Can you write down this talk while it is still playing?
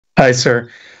Hi, sir.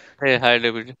 Hey, hi,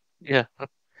 David. Yeah.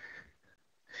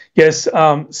 Yes.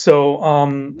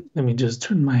 Let me just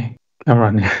turn my camera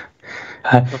on.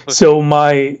 So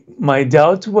my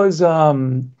doubt was,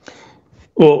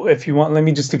 well, if you want, let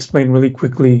me just explain really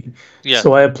quickly. Yeah.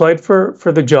 So I applied for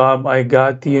the job. I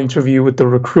got the Mm-hmm. interview with the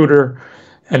recruiter,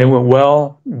 and it Mm-hmm. went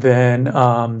well. Then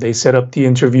they set up the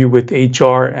interview with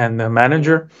HR and the Mm-hmm.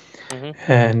 manager, Mm-hmm.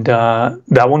 and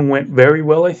that one went very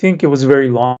well. I think it was very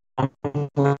long,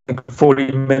 like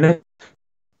 40 minutes.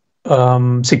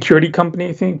 Security company,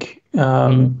 I think.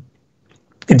 Mm-hmm.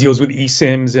 It deals with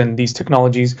eSIMs and these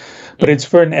technologies, but Mm-hmm. it's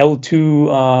for an L2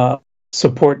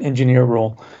 support engineer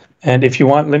role. And if you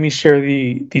want, let me share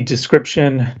the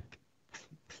description.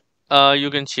 You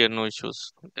can share, no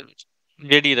issues.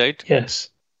 JD, right? Yes.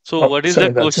 So, Oh, what is the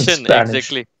sorry, that's in question Spanish.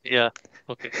 exactly? Yeah.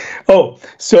 Okay. Oh,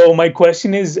 so my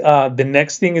question is, the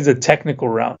next thing is a technical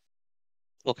round.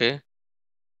 Okay.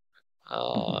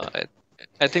 I,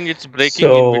 I think it's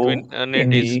breaking in between, So and it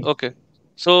in is the okay.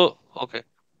 So, okay.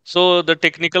 So the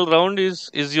technical round is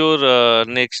your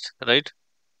next, right?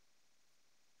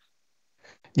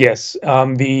 yes,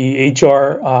 the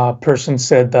HR person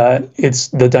said that it's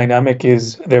the dynamic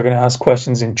is they're going to ask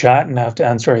questions in chat and I have to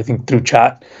answer, I think, through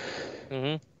chat.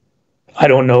 Mm-hmm. I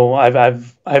don't know.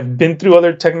 I've been through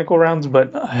other technical rounds,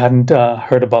 but I hadn't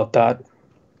heard about that.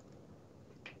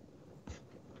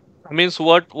 Means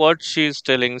what she's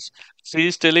telling?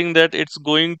 She's telling that it's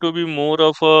going to be more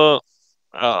of a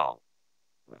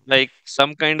like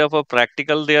some kind of a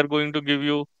practical they are going to give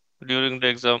you during the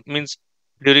exam, means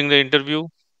during the interview.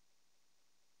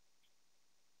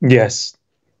 Yes.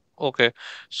 Okay,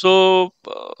 so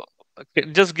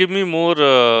just give me more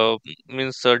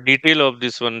means detail of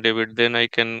this one, David, then I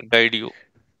can guide you.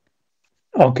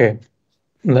 Okay.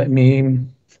 Let me.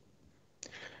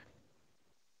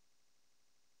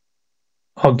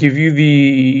 I'll give you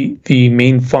the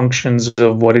main functions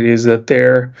of what it is that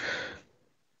they're.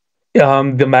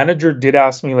 The manager did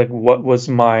ask me like what was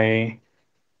my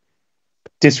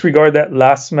disregard that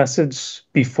last message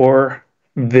before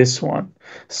this one.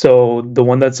 So the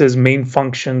one that says main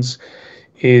functions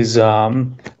is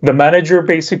the manager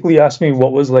basically asked me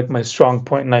what was like my strong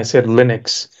point, and I said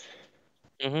Linux.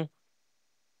 Mm-hmm.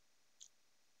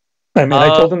 I mean, I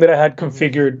uh told him that mhm, I have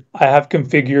configured,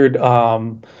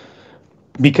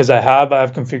 because I have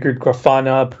configured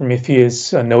Grafana,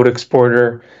 Prometheus, Node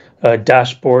Exporter,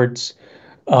 dashboards.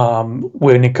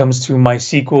 When it comes to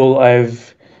MySQL,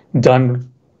 I've done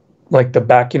like the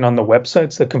backing on the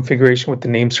websites, the configuration with the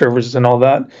name servers and all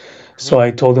that. mhm. So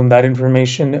I told him that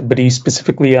information, but he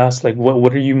specifically asked like,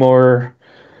 what are you more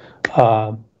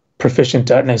uh,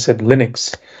 proficient at? And I said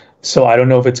Linux. So I don't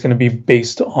know if it's going to be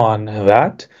based on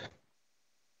that.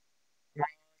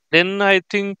 Then I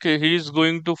think he is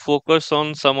going to focus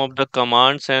on some of the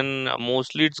commands, and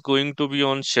mostly it's going to be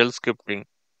on shell scripting.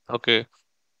 Okay.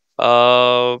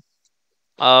 uh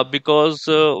because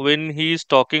when he is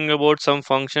talking about some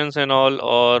functions and all,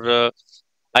 or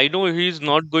I know he is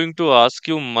not going to ask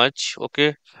you much,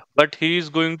 okay, but he is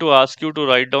going to ask you to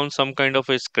write down some kind of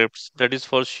a scripts. That is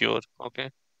for sure. Okay.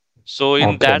 So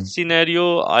in that Okay.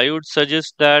 scenario, I would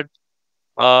suggest that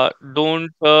don't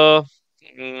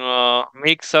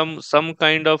make some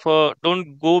kind of a,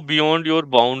 don't go beyond your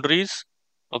boundaries.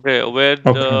 Okay,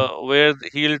 Okay. where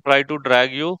he'll try to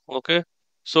drag you. Okay,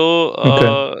 so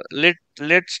Okay.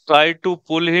 let's try to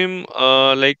pull him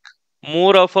like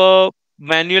more of a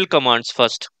manual commands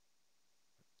first.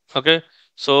 Okay,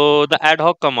 so the ad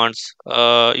hoc commands.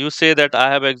 You say that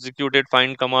I have executed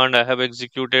find command, I have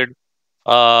executed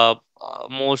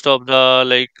most of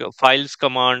the files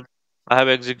command, I have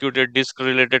executed disk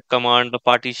related command, the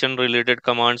partition related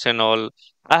commands and all.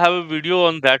 I have a video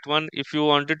on that one if you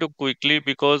wanted to quickly,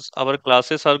 because our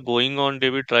classes are going on,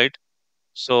 David, right?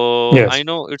 So I Yes.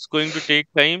 know it's going to take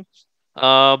time,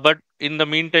 but in the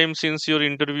meantime, since your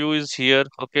interview is here,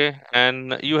 okay,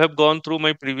 and you have gone through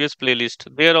my previous playlist,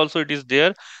 there also it is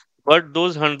there, but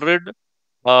those 100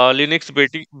 Linux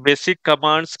basic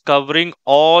commands covering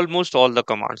almost all the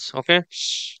commands. Okay,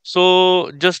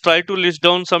 so just try to list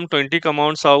down some 20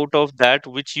 commands out of that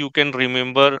which you can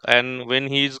remember, and when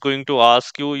he is going to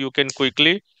ask you, you can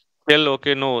quickly tell,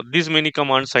 okay, no, these many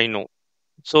commands I know.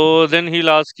 So then he'll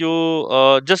ask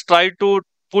you, just try to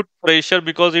put pressure,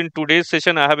 because in today's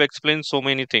session I have explained so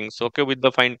many things, okay, with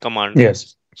the find command.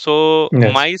 Yes. So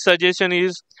Yes. my suggestion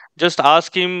is just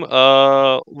ask him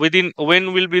within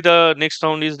when will be the next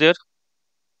round is there?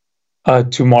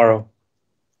 Tomorrow.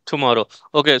 Tomorrow.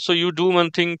 Okay, so you do one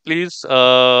thing, please.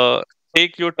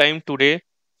 Take your time today,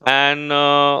 and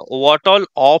what all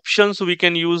options we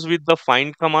can use with the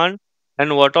find command,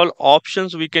 and what all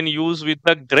options we can use with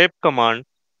the grep command,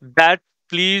 that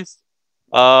please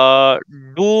uh,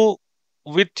 do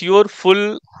with your full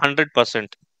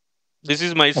 100%. This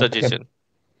is my Okay. suggestion.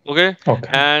 Okay.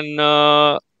 Okay. And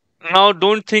now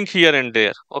don't think here and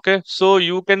there. Okay, so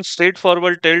you can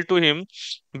straightforward tell to him,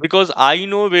 because I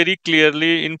know very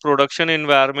clearly in production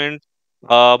environment,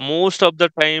 most of the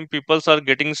time people are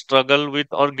getting struggle with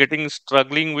or getting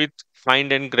struggling with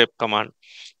find and grep command.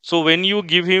 So when you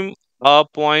give him a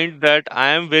point that I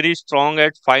am very strong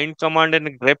at find command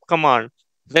and grep command,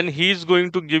 then he is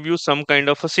going to give you some kind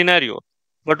of a scenario.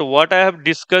 But what I have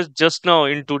discussed just now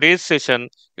in today's session,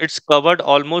 it's covered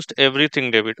almost everything,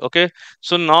 David. Okay.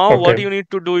 So now what Okay. you need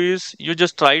to do is you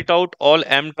just write out all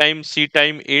M time, C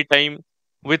time, A time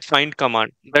with find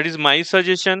command. That is my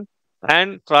suggestion.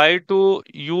 And try to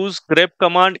use grep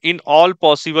command in all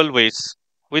possible ways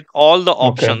with all the Okay.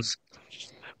 options.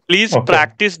 Please Okay.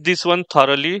 practice this one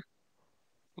thoroughly.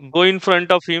 Go in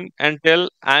front of him and tell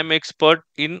I'm expert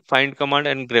in find command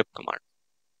and grep command.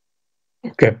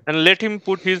 Okay. And let him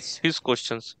put his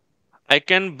questions. I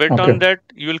can bet Okay. on that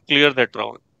you will clear that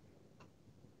round.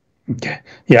 Okay.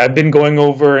 Yeah, I've been going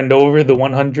over and over the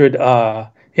 100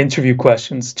 interview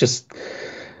questions, just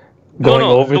No, going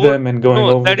no, over don't. them and going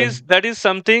No, over that is them. that is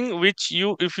something which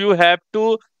you, if you have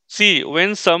to see,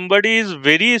 when somebody is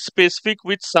very specific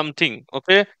with something,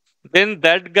 okay, then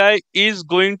that guy is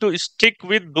going to stick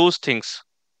with those things.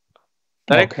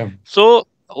 Correct. Okay. So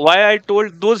why I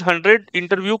told those 100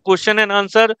 interview question and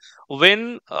answer,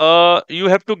 when you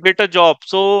have to get a job,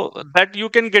 so that you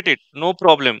can get it, no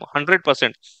problem,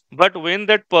 100%. But when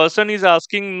that person is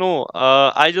asking, no,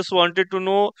 I just wanted to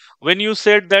know, when you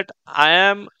said that I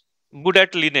am good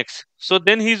at Linux, so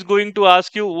then he's going to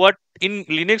ask you, what in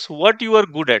Linux, what you are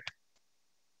good at.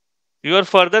 You are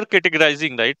further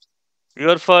categorizing, right? You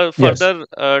are Yes. further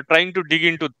trying to dig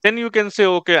into, then you can say,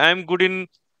 okay, I am good in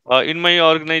my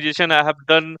organization, I have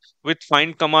done with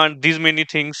find command these many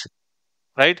things,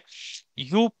 right?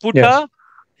 You put Yes. a,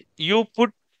 you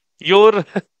put your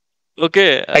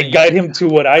okay, I guide him to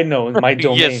what I know in my yes,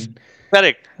 domain.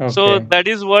 correct. So Okay. that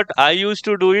is what I used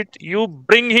to do it. You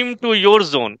bring him to your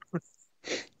zone.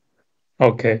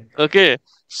 Okay. Okay.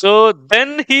 So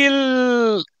then he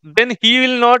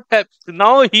will not have,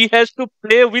 now he has to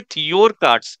play with your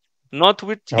cards, not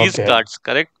with his Okay. cards,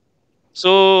 correct?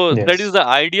 So that is Yes. the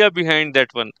idea behind that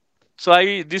one. So I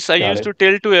Got used it. to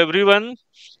tell to everyone,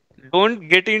 don't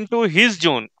get into his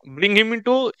zone, bring him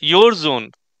into your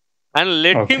zone and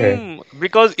let Okay. him,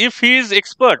 because if he is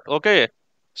expert, okay,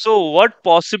 so what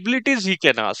possibilities he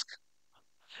can ask,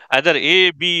 either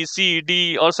A, B, C,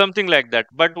 D or something like that.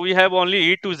 But we have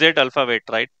only A to Z alphabet,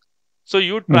 right? So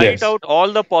you try it Yes. out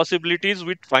all the possibilities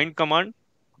with find command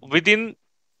within,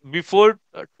 before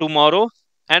tomorrow,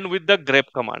 and with the grep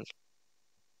command.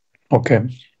 Okay.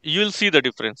 You'll see the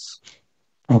difference.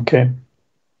 Okay.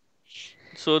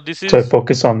 So this So I is,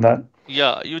 focus on that.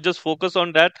 yeah, you just focus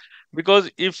on that, because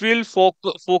if we'll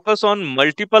focus on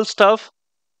multiple stuff,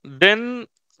 then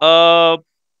uh,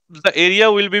 the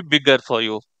area will be bigger for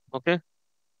you. Okay.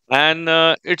 And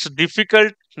it's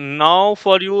difficult now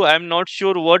for you. I'm not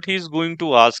sure what he's going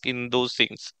to ask in those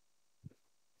things,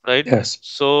 right? Yes.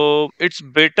 So it's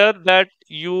better that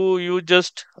you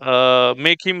just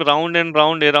make him round and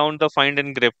round around the find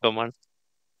and grep command.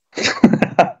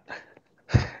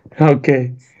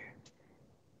 Okay.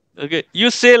 Okay, you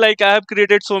say like, I have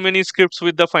created so many scripts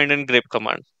with the find and grep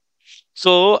command.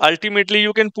 So ultimately,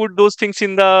 you can put those things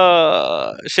in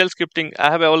the shell scripting.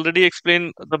 I have already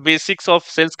explained the basics of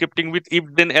shell scripting with if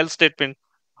then else statement.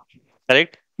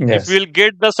 Correct. If Yes. we'll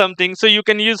get the something, so you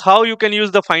can use, how you can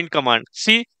use the find command.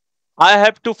 See, I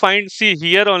have to find. See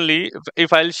here only.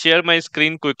 If I'll share my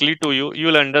screen quickly to you,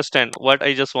 you'll understand what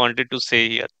I just wanted to say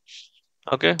here.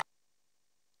 Okay.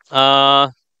 Uh,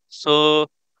 so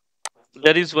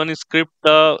there is one script,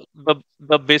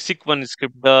 the basic one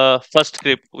script, the first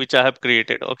script which I have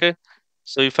created. Okay.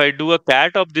 So if I do a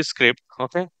cat of this script,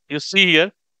 okay, you see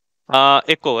here,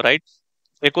 echo, right?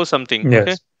 Echo something.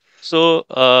 Okay. Yes. So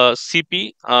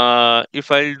CP,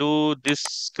 if I'll do this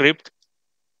script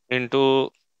into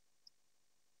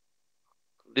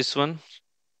this one,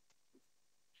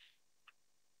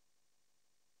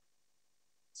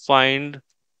 find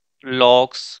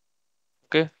logs,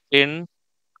 okay, 10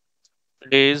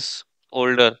 days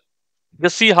older.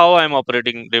 Just see how I'm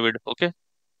operating, David. Okay,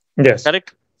 Yes.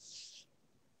 correct.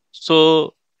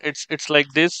 So it's like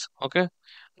this. Okay,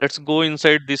 let's go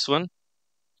inside this one.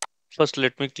 First,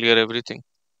 let me clear everything.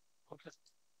 Okay,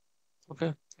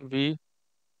 okay.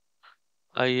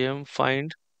 I am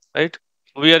find, right.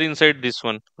 We are inside this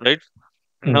one, right.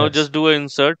 Now Yes. just do a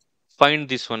insert. Find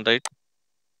this one, right.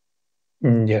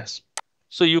 Yes.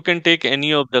 So you can take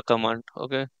any of the command.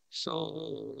 Okay.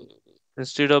 So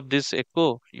instead of this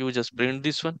echo, you just print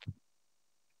this one.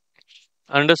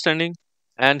 Understanding?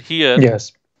 And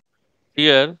Yes.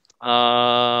 here,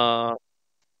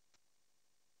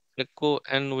 echo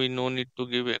n, we no need to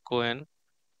give echo n.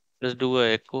 Just do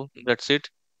a echo. That's it.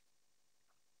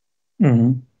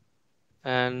 Hmm.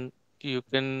 And you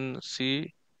can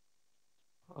see,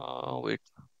 wait.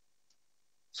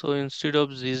 So instead of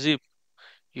zzip,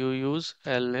 you use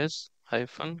ls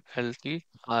hyphen lt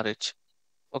rh.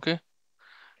 Okay.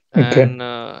 Okay.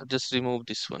 And just remove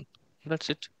this one. That's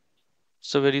it.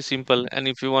 So very simple. And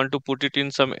if you want to put it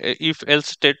in some if else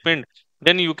statement,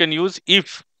 then you can use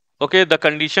if. Okay, the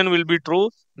condition will be true,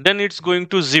 then it's going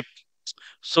to zip.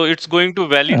 So it's going to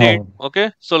validate. Oh,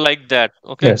 Okay, so like that.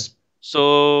 Okay, yes.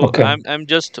 so Okay. I'm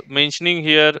just mentioning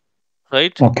here,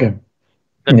 right? Okay.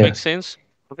 That makes Yes. sense.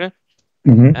 Okay,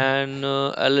 Hmm. and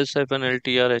ls hyphen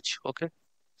ltrh. Okay,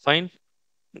 fine.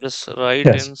 Just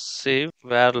write Yes. and save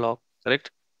var log.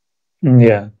 Correct.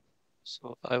 Yeah.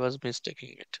 So I was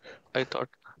mistaking it. I thought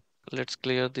let's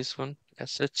clear this one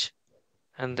sh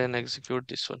and then execute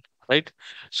this one, right?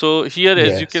 So here,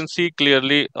 as you Yes. can see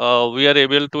clearly, we are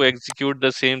able to execute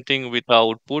the same thing with the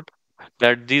output,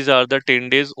 that these are the 10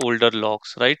 days older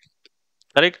logs, right?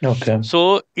 Correct. Okay.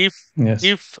 So Yes.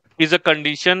 if is a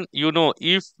condition,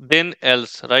 if then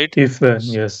else, right? If then,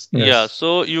 yes. Yeah, Yes.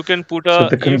 so you can put So a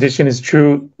the if condition is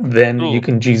true, then you true.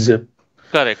 can gzip.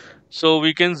 Correct. So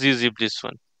we can zip this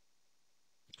one,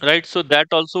 right? So that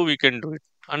also we can do it.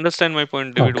 Understand my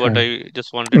point, David, what Okay. I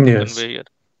just wanted to Yes. convey here?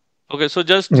 Okay, so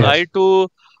just try Yes. to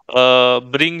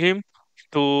bring him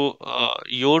to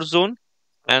your zone,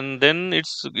 and then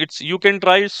it's you can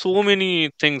try so many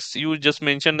things. You just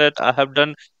mentioned that I have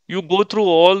done. You go through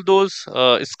all those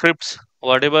scripts,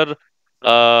 whatever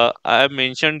I have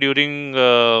mentioned during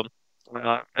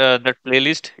that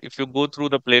playlist. If you go through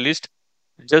the playlist,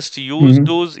 just use Hmm.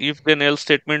 those if then else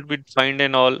statement with find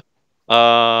and all.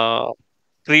 Uh,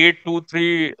 Create two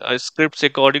three scripts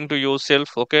according to yourself,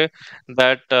 okay,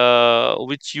 that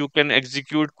which you can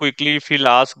execute quickly. If he'll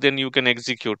ask, then you can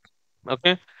execute.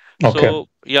 Okay, Okay. so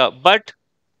yeah, but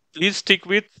please stick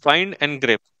with find and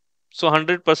grep. So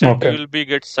 100% you Okay. will be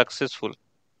get successful,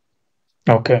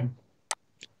 Okay.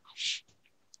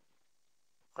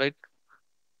 right?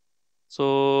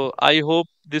 So I hope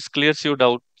this clears your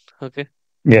doubt. Okay.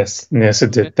 Yes. Yes,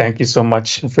 it Okay, did. Thank you so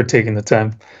much for taking the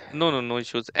time. no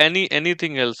issues.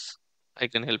 Anything else I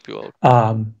can help you out?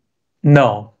 Um,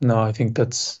 no, no, I think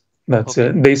that's Okay.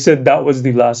 it. They said that was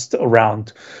the last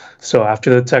round. So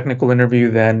after the technical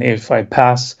interview, then if I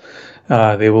pass,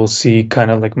 they will see kind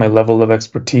of like my level of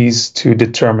expertise to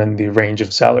determine the range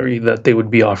of salary that they would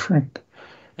be offering.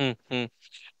 Hmm.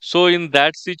 So in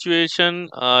that situation,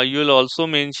 you'll also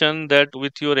mention that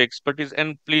with your expertise,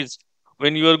 and please,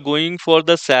 when you are going for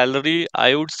the salary,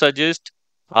 I would suggest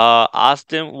ask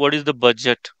them what is the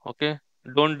budget. Okay,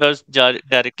 don't just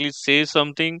directly say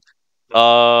something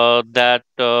that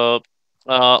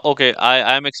okay,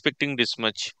 I am expecting this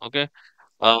much. Okay,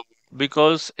 uh,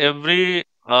 because every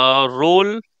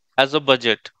role has a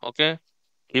budget. Okay,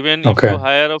 even if you Okay.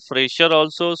 hire a fresher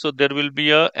also, so there will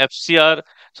be a fcr.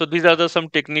 So these are the some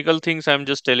technical things I'm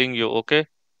just telling you. Okay.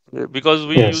 Because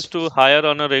we Yes. used to hire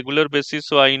on a regular basis,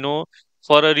 so I know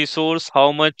for a resource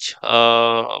how much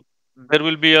there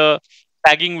will be a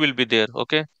tagging will be there.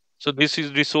 Okay, so this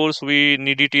is resource, we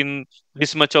need it in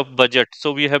this much of budget,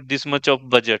 so we have this much of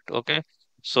budget. Okay,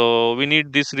 so we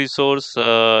need this resource.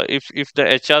 If the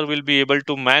hr will be able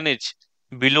to manage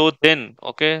below 10,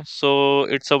 okay, so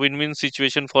it's a win-win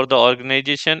situation for the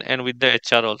organization and with the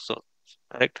hr also,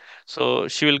 right? So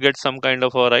she will get some kind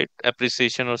of a right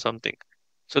appreciation or something.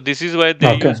 So this is why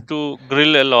they Okay. used to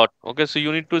grill a lot. Okay, so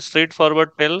you need to straightforward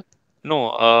tell,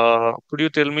 no, could you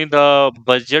tell me the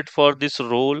budget for this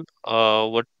role?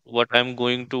 What I'm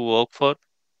going to work for?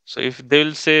 So if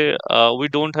they'll say we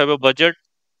don't have a budget,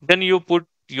 then you put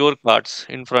your cards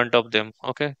in front of them.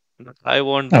 Okay, I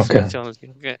want this Okay. much only.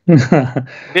 Okay,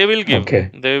 they will give.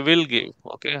 Okay. They will give.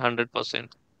 Okay,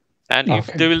 100%. And if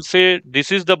Okay. they will say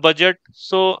this is the budget,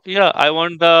 so yeah, I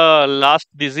want the last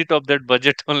digit of that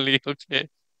budget only. Okay,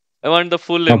 I want the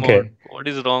full amount. Okay. What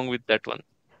is wrong with that one?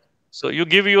 So you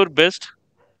give your best,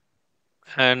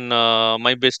 and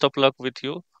my best of luck with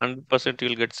you. 100%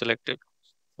 you'll get selected.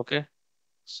 Okay.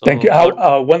 Thank So you. what?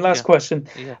 One last Yeah, question.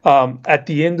 yeah. At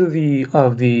the end of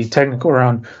the technical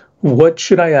round, what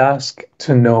should I ask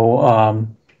to know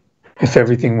if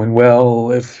everything went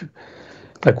well? If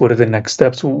like, what are the next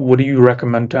steps? What do you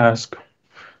recommend to ask?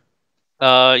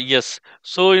 Yes.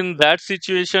 So in that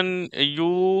situation,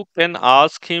 you can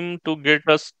ask him to get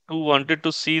us to wanted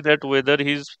to see that whether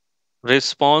his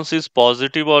response is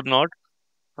positive or not.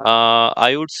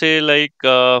 I would say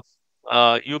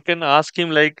you can ask him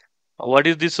like what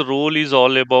is this role is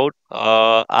all about.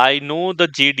 I know the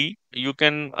JD. You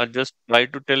can just try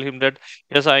to tell him that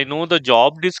yes, I know the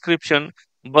job description,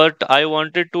 but I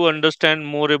wanted to understand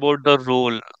more about the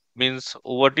role. Means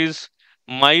what is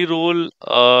my role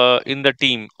in the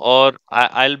team, or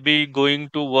I'll be going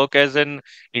to work as an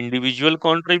individual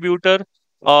contributor,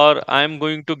 or I'm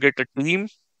going to get a team.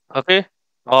 Okay,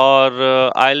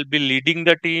 or I'll be leading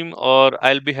the team, or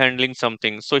I'll be handling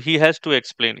something. So he has to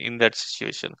explain in that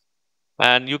situation.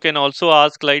 And you can also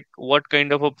ask like what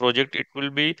kind of a project it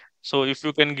will be. So if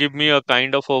you can give me a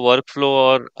kind of a workflow,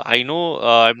 or I know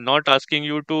I'm not asking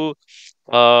you to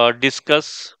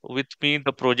discuss with me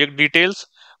the project details,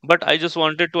 but I just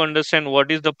wanted to understand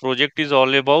what is the project is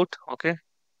all about. Okay,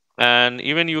 and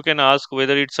even you can ask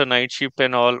whether it's a night shift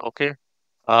and all. Okay,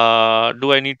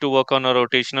 do I need to work on a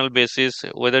rotational basis,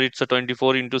 whether it's a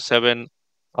 24 into 7,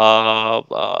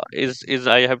 is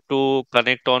I have to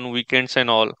connect on weekends and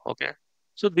all. Okay,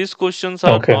 so these questions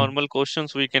are Okay. normal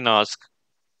questions we can ask.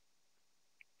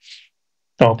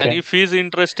 And Okay. if he's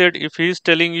interested, if he's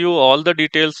telling you all the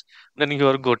details, then you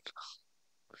are good.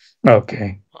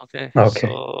 Okay. Okay, Okay.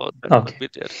 so that would Okay. be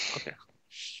there. Okay,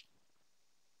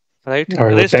 right, All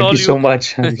right. Well, rest thank you all you. so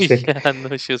much, Abhishek. Yeah,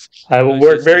 no issues. I No will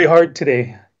work issues, very David. hard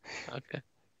today. Okay,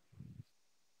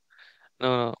 no,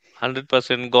 no,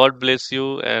 100%. God bless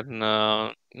you, and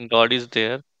God is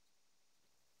there.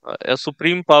 A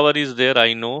supreme power is there,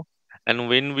 I know. And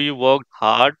when we worked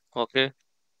hard, okay,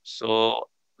 so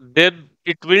there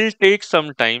it will take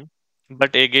some time,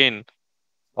 but again,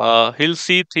 he'll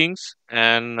see things,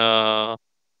 and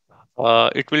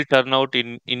it will turn out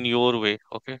in your way.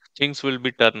 Okay, things will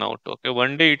be turn out. Okay,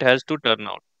 one day it has to turn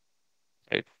out,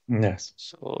 right? Yes.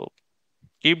 So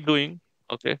keep doing.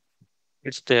 Okay,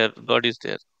 it's there. God is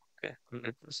there. Okay,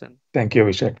 100%. Thank you,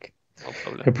 Abhishek. No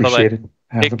problem. I Bye bye. appreciate it.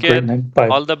 Have a Take care. great night. Bye.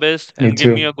 All the best, You and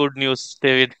give me too. a good news,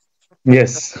 David.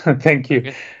 Yes. Thank you.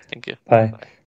 Okay. Thank you. Bye. Bye.